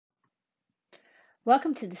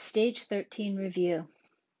Welcome to the Stage 13 review.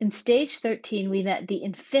 In Stage 13, we met the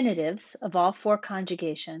infinitives of all four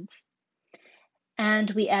conjugations,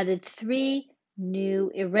 and we added 3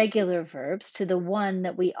 new irregular verbs to the one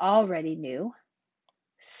that we already knew,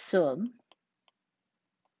 sum,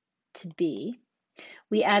 to be.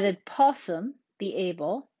 We added possum, be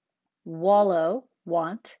able, wallow,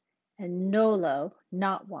 want, and nolo,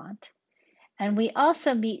 not want. And we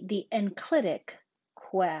also meet the enclitic,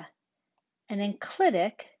 que. An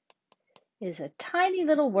enclitic is a tiny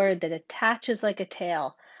little word that attaches like a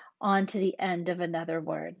tail onto the end of another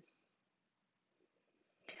word.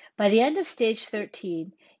 By the end of stage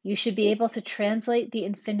 13, you should be able to translate the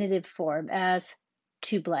infinitive form as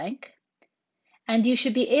to blank, and you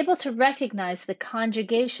should be able to recognize the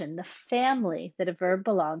conjugation, the family that a verb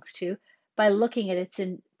belongs to, by looking at its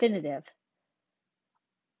infinitive.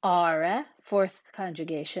 Are, fourth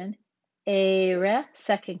conjugation, ere,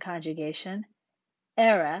 second conjugation,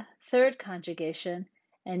 era, third conjugation,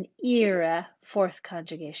 and ira, fourth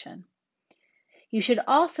conjugation. You should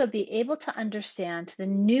also be able to understand the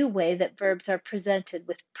new way that verbs are presented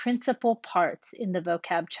with principal parts in the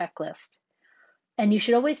vocab checklist. And you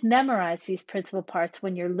should always memorize these principal parts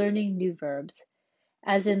when you're learning new verbs,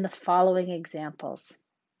 as in the following examples.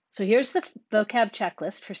 So here's the vocab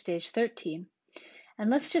checklist for stage 13.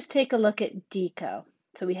 And let's just take a look at deco.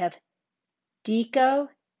 So we have deco,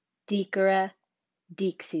 decera,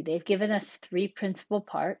 Dixie. They've given us 3 principal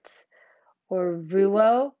parts, or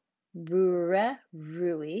ruo, rure,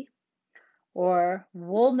 rui, or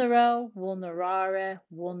vulnero, vulnerare,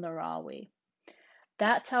 vulnerawi.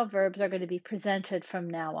 That's how verbs are going to be presented from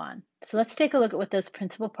now on. So let's take a look at what those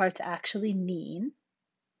principal parts actually mean.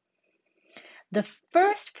 The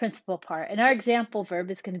first principal part, in our example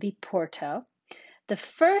verb, is going to be porto. The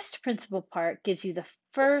first principal part gives you the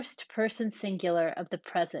first person singular of the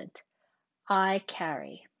present. I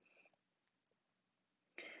carry.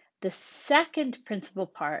 The second principal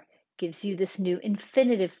part gives you this new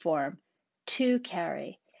infinitive form, to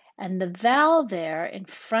carry. And the vowel there in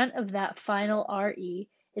front of that final RE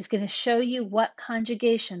is going to show you what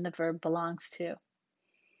conjugation the verb belongs to.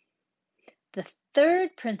 The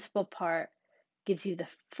third principal part gives you the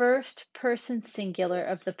first person singular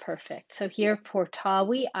of the perfect. So here,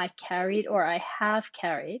 portawi, I carried or I have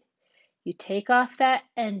carried. You take off that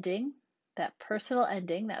ending, that personal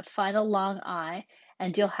ending, that final long I,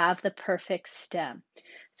 and you'll have the perfect stem.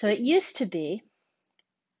 So it used to be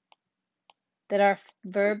that our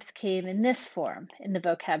verbs came in this form in the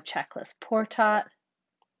vocab checklist. Portat,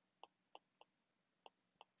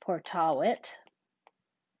 portawit.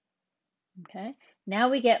 Okay, now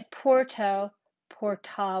we get porto,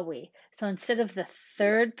 portawi. So instead of the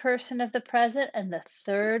third person of the present and the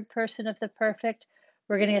third person of the perfect,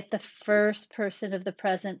 we're going to get the first person of the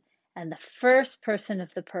present and the first person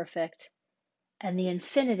of the perfect and the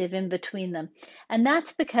infinitive in between them. And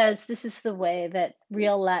that's because this is the way that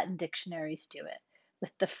real Latin dictionaries do it,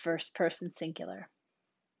 with the first person singular.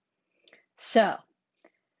 So,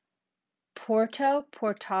 porto,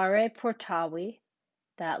 portare, portavi,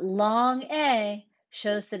 that long A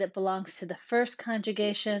shows that it belongs to the first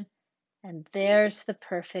conjugation, and there's the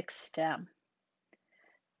perfect stem.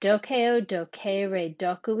 Dokeo, dokere,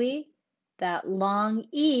 dokui, that long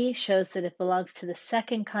E shows that it belongs to the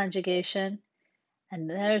second conjugation, and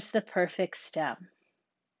there's the perfect stem.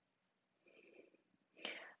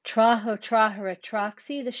 Traho, trahara,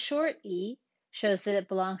 troxy, the short E shows that it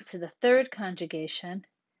belongs to the third conjugation,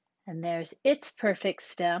 and there's its perfect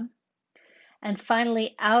stem. And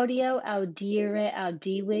finally, audio, audire,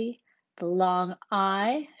 audivi, the long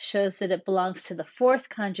I shows that it belongs to the fourth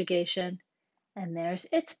conjugation, and there's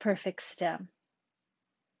its perfect stem.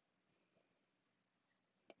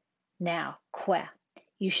 Now, que.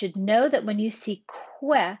 You should know that when you see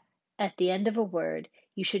que at the end of a word,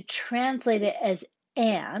 you should translate it as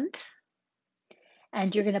and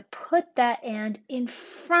you're going to put that and in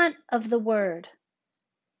front of the word.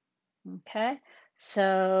 Okay,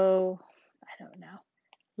 so I don't know.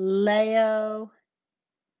 Leo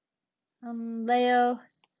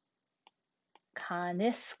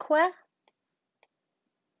canisque,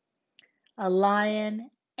 a lion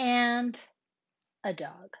and a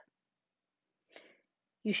dog.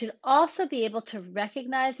 You should also be able to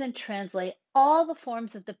recognize and translate all the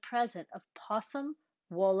forms of the present of possum,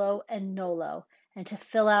 wollo, and nolo, and to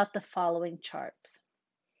fill out the following charts.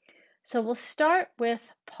 So we'll start with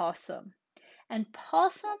possum. And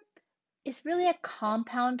possum is really a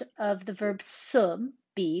compound of the verb sum,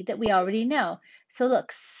 be, that we already know. So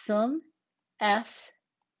look, sum, est,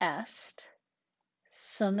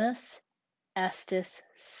 sumus, estis,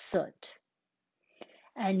 sunt.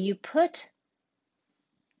 And you put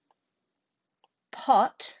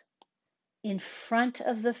pot in front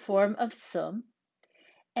of the form of sum,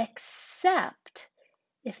 except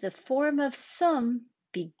if the form of sum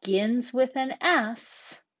begins with an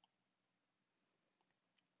S,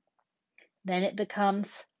 then it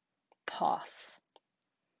becomes pos.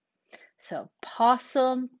 So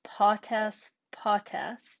possum, potass,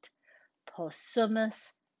 potest,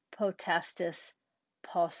 possumus, potestis,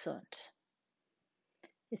 possunt.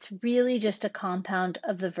 It's really just a compound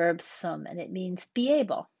of the verb sum, and it means be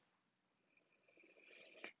able.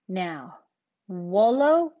 Now,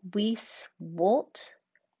 wallow, wees, wolt,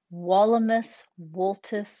 wallamus,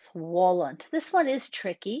 woltus, wallunt. This one is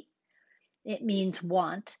tricky. It means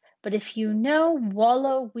want, but if you know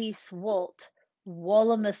wallow, wees, wolt,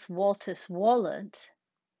 wallamus, woltus, wallunt,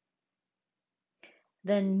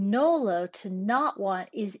 then nolo, to not want,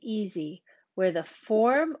 is easy, where the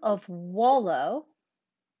form of wallow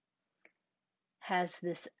has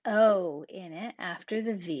this O in it after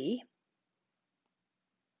the V.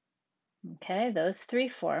 Okay, those three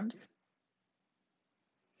forms.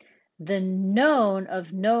 The known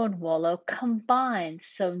of known wallow combines,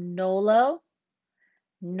 so nolo,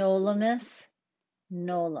 nolamus,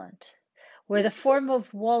 nolunt. Where the form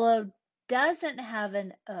of wallow doesn't have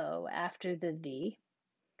an O after the V,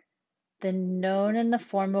 the known and the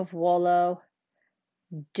form of wallow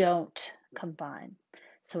don't combine.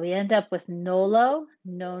 So we end up with nolo,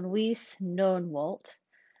 non vis, non wolt,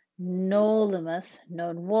 nolumus,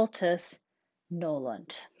 non woltus,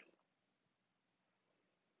 nolunt.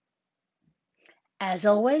 As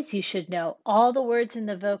always, you should know all the words in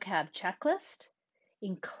the vocab checklist,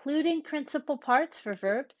 including principal parts for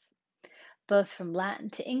verbs, both from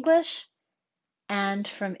Latin to English and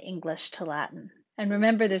from English to Latin. And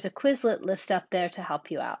remember, there's a Quizlet list up there to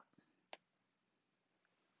help you out.